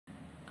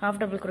half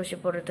double crochet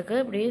போடுறதுக்கு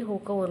இப்படி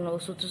ஹூக்கை ஒரு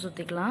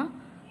சுற்றிக்கலாம்.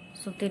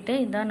 சுற்றிட்டு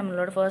இதான்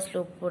நம்மளோட ஃபர்ஸ்ட்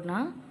லூப்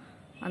போனால்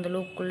அந்த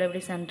லூப்புக்குள்ளே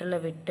இப்படி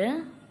சென்டரில் விட்டு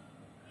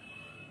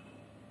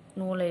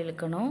நூலை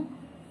இழுக்கணும்.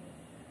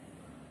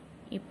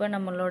 இப்போ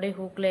நம்மளோடைய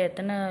ஹூக்கில்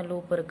எத்தனை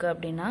லூப் இருக்குது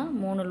அப்படின்னா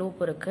 3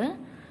 லூப் இருக்குது.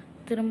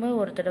 திரும்ப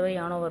ஒரு தடவை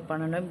yarn over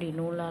பண்ணணும். இப்படி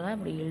நூலால்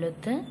இப்படி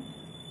இழுத்து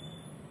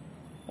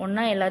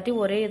ஒன்றா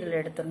எல்லாத்தையும் ஒரே இதில்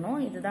எடுத்துடணும்.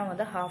 இதுதான்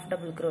வந்து half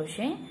double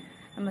crochet.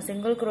 நம்ம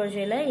சிங்கிள்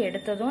crochetல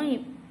எடுத்ததும்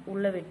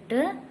உள்ளே விட்டு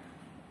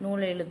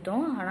நூலை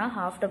இழுத்தோம். ஆனால்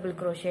half double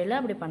crochetல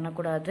அப்படி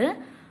பண்ணக்கூடாது.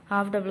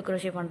 half double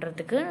crochet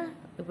பண்ணுறதுக்கு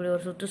இப்படி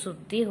ஒரு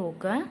சுற்றி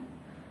ஹூக்கை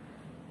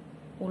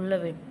உள்ளே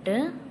விட்டு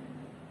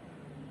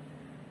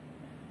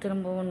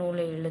திரும்பவும்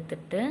நூலை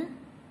இழுத்துட்டு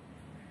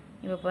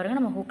இப்போ பாருங்கள்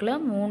நம்ம ஹூக்கில்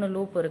 3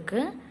 லூப்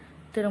இருக்குது.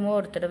 திரும்ப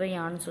ஒரு தடவை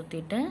yarn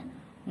சுற்றிட்டு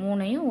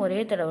 3ஐயும் ஒரே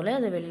தடவையில்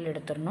அதை வெளியில்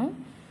எடுத்துடணும்.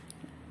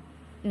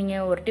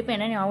 நீங்கள் ஒரு டிப்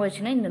என்ன ஞாபகம்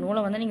வச்சுன்னா இந்த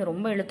நூலை வந்து நீங்கள்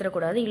ரொம்ப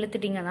இழுத்துடக்கூடாது.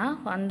 இழுத்துட்டிங்கன்னா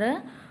அந்த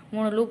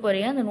 3 லூப்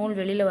வரையும் அந்த நூல்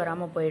வெளியில்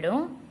வராமல்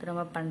போயிடும்.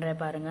 திரும்ப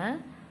பண்ணுறேன் பாருங்கள்.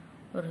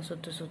 ஒரு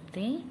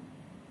சுற்றி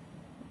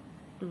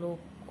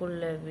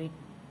லூப்புக்குள்ளே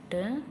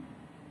விட்டு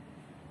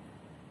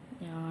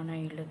யானை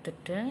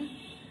இழுத்துட்டு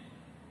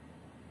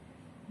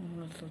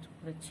நூல் சுற்றி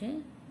பிடிச்சி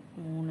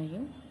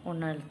 3ஐயும்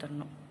ஒன்றா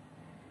இழுத்துடணும்.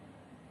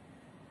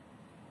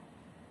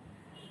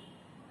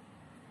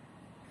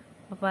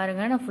 இப்போ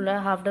பாருங்கள் நான்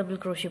ஃபுல்லாக half double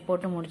crochet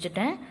போட்டு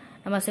முடிச்சிட்டேன்.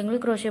 நம்ம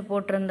சிங்கிள் crochet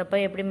போட்டிருந்தப்போ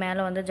எப்படி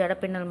மேலே வந்து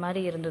ஜடப்பின்னல்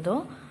மாதிரி இருந்ததோ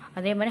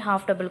அதே மாதிரி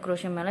half double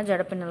crochet மேலே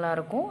ஜடப்பின்னலாக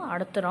இருக்கும்.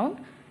 அடுத்த ரவுண்ட்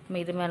நம்ம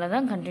இது மேலே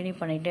தான் கண்டினியூ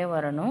பண்ணிகிட்டே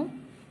வரணும்.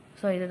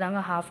 ஸோ இது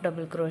தாங்க half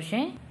double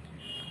crochet.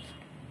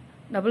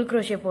 Double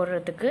crochet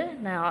போடுறதுக்கு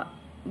நான்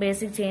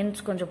பேசிக்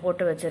செயின்ஸ் கொஞ்சம்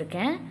போட்டு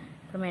வச்சுருக்கேன்.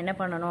 நம்ம என்ன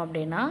பண்ணணும்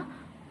அப்படின்னா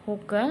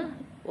ஹூக்கை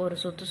ஒரு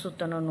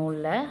சுற்றணும்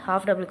நூலில்.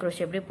 half double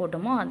crochet எப்படி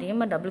போட்டோமோ அதே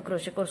மாதிரி டபுள்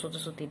crochetக்கு ஒரு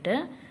சுற்றிட்டு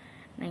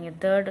நீங்கள்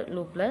தேர்ட்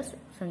லூப்பில்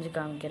செஞ்சு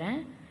காமிக்கிறேன்.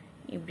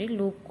 இப்படி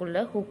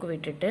லூப்புக்குள்ளே ஹூக்கு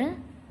விட்டுட்டு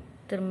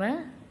திரும்ப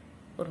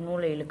ஒரு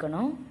நூலை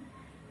இழுக்கணும்.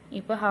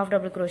 இப்போ half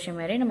double crochet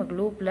மாதிரி நமக்கு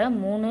லூப்பில்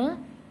 3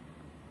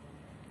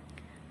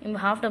 இப்போ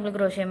half double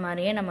crochet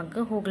மாதிரியே நமக்கு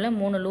ஹூக்கில்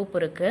 3 லூப்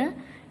இருக்குது.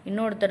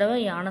 இன்னொரு தடவை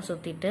யானை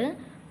சுற்றிட்டு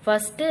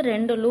ஃபஸ்ட்டு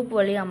 2 லூப்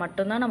வழியாக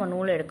மட்டும்தான் நம்ம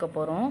நூலை எடுக்க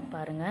போகிறோம்.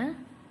 பாருங்கள்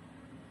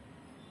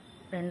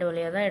 2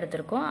 வழியாக தான்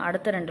எடுத்திருக்கோம்.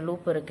 அடுத்த 2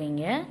 லூப்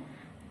இருக்குங்க.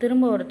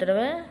 திரும்ப ஒரு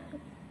தடவை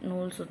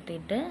நூல்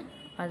சுற்றிட்டு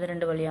அது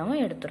 2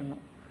 வழியாகவும்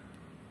எடுத்துடணும்.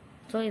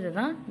 ஸோ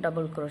இதுதான்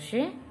டபுள்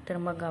crochet.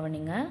 திரும்ப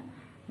கவனிங்க.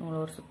 நூலை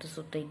ஒரு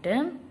சுற்றிட்டு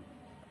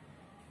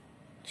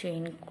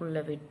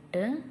செயினுக்குள்ளே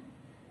விட்டு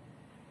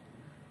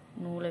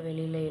நூலை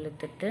வெளியில்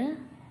இழுத்துட்டு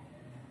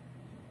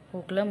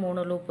ஹூக்கில்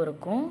 3 லூப்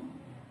இருக்கும்.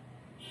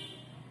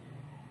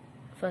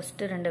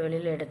 ஃபஸ்ட்டு 2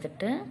 வெளியில்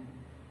எடுத்துட்டு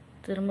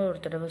திரும்ப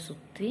ஒரு தடவை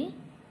சுற்றி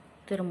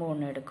திரும்ப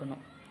ஒன்று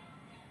எடுக்கணும்.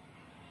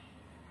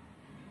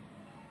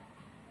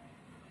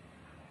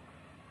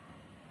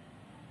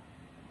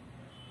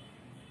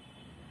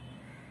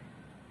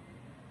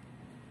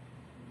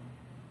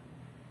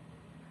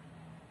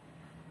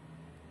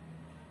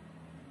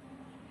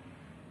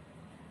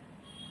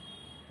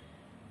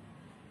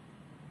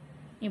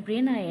 இப்படியே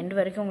நான் எண்டு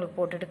வரைக்கும் உங்களுக்கு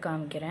போட்டுட்டு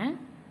காமிக்கிறேன்.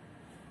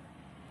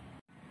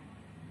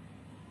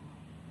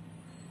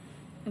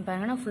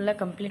 பாருங்க நான்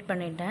ஃபுல்லாக கம்ப்ளீட்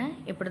பண்ணிட்டேன்.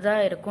 இப்படி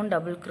தான் இருக்கும்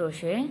டபுள்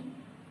crochet.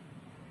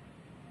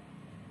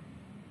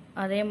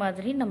 அதே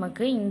மாதிரி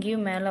நமக்கு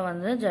இங்கேயும் மேலே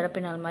வந்து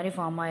ஜடப்பின்னல் மாதிரி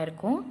ஃபார்ம்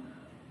ஆகிருக்கும்.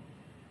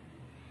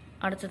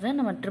 அடுத்தது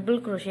நம்ம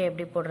ட்ரிபிள் crochet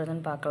எப்படி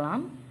போடுறதுன்னு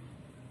பார்க்கலாம்.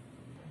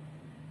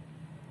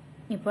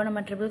 இப்போ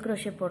நம்ம ட்ரிபிள்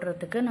crochet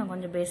போடுறதுக்கு நான்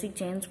கொஞ்சம் பேசிக்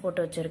செயின்ஸ்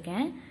போட்டு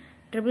வச்சுருக்கேன்.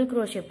 ட்ரிபிள்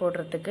crochet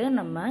போடுறதுக்கு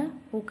நம்ம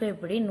ஹூக்கை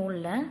இப்படி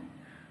நூலில்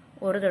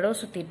ஒரு தடவை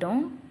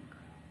சுற்றிட்டோம்.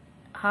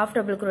 half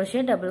double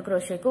crochet டபுள்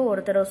crochetக்கு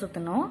ஒரு தடவை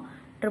சுற்றணும்.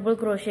 ட்ரிபிள்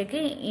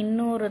crochetக்கு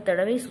இன்னொரு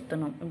தடவை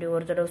சுற்றணும். இப்படி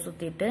ஒரு தடவை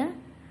சுற்றிட்டு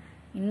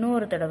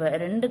இன்னொரு தடவை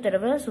 2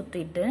 தடவை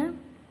சுற்றிட்டு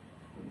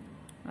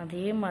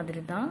அதே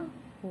மாதிரி தான்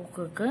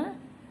ஹூக்குக்கு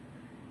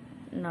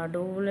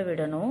நடுவில்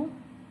விடணும்.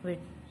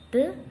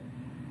 விட்டு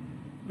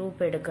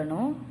லூப்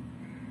எடுக்கணும்.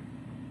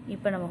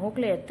 இப்போ நம்ம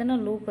ஹூக்கில் எத்தனை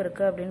லூப்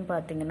இருக்குது அப்படின்னு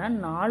பார்த்தீங்கன்னா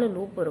 4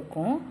 லூப்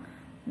இருக்கும்.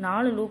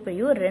 4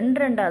 லூப்பையும்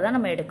 2 தான்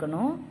நம்ம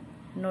எடுக்கணும்.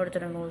 இன்னொரு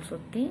தடவை நூல்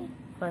சுற்றி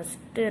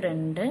ஃபஸ்ட்டு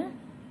 2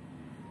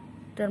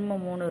 திரும்ப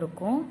 3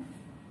 இருக்கும்.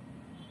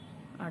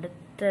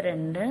 அடுத்த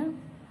 2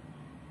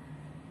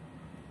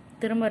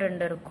 திரும்ப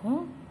 2 இருக்கும்.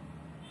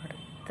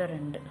 அடுத்த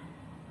 2.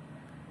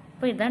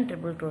 இப்போ இதுதான்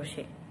ட்ரிபிள்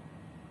crochet.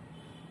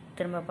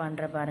 திரும்ப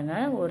பண்ணுற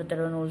பாருங்கள். ஒரு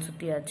தடவை நூல்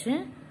சுற்றியாச்சு.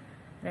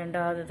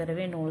 2வது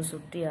தடவை நூல்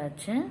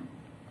சுற்றியாச்சு.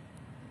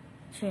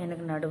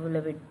 செயினுக்கு நடுவில்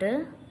விட்டு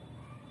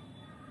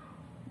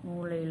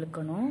நூலை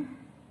இழுக்கணும்.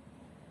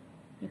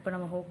 இப்போ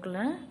நம்ம ஹூக்கில்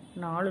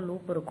 4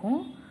 லூப் இருக்கும்.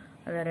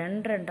 அதை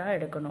 2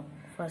 எடுக்கணும்.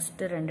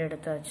 ஃபஸ்ட்டு 2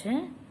 எடுத்தாச்சு.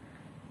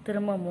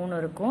 திரும்ப 3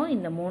 இருக்கும்.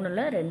 இந்த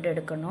 3ல் 2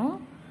 எடுக்கணும்.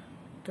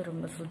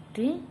 திரும்ப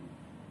சுற்றி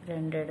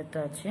 2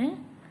 எடுத்தாச்சு.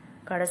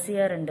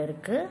 கடைசியாக 2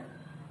 இருக்குது.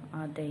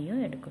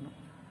 அதையும் எடுக்கணும்.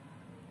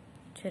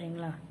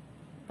 சரிங்களா?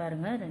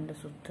 பாருங்கள்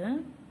 2 சுற்று.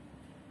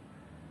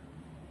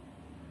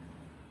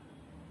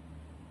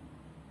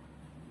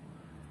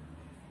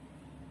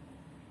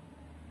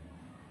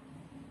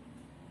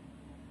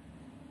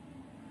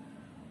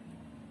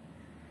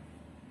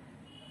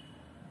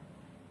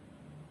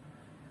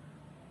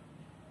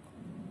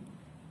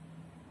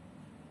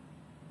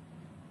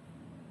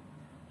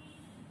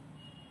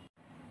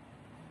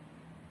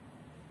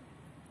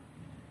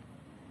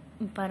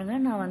 பாருங்க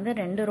நான் வந்து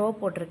 2 ரோ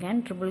போட்டிருக்கேன்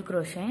ட்ரிபிள்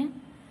crochet.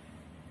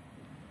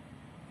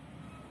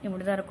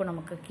 இப்படி தான் இருக்கும்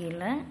நமக்கு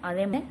கீழே.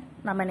 அதே மாதிரி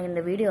நம்ம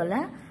இந்த வீடியோவில்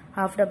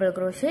half double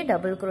crochet,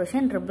 double crochet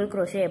and triple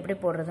crochet எப்படி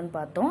போடுறதுன்னு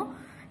பார்த்தோம்.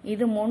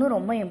 இது 3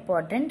 ரொம்ப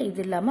இம்பார்ட்டன்ட்.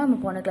 இது இல்லாமல் நம்ம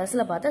போன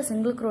கிளாஸில் பார்த்தா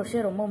சிங்கிள்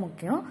crochet ரொம்ப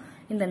முக்கியம்.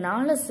 இந்த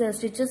 4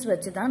 ஸ்டிச்சஸ்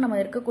வச்சு தான் நம்ம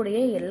இருக்கக்கூடிய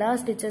எல்லா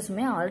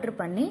ஸ்டிச்சஸுமே ஆல்டர்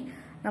பண்ணி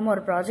நம்ம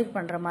ஒரு ப்ராஜெக்ட்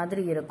பண்ணுற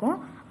மாதிரி இருக்கும்.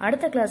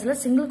 அடுத்த கிளாஸில்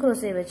சிங்கிள்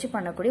crochet வச்சு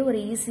பண்ணக்கூடிய ஒரு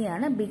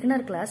ஈஸியான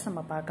பிகினர் கிளாஸ்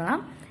நம்ம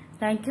பார்க்கலாம்.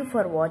 தேங்க்யூ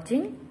ஃபார்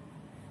வாட்சிங்.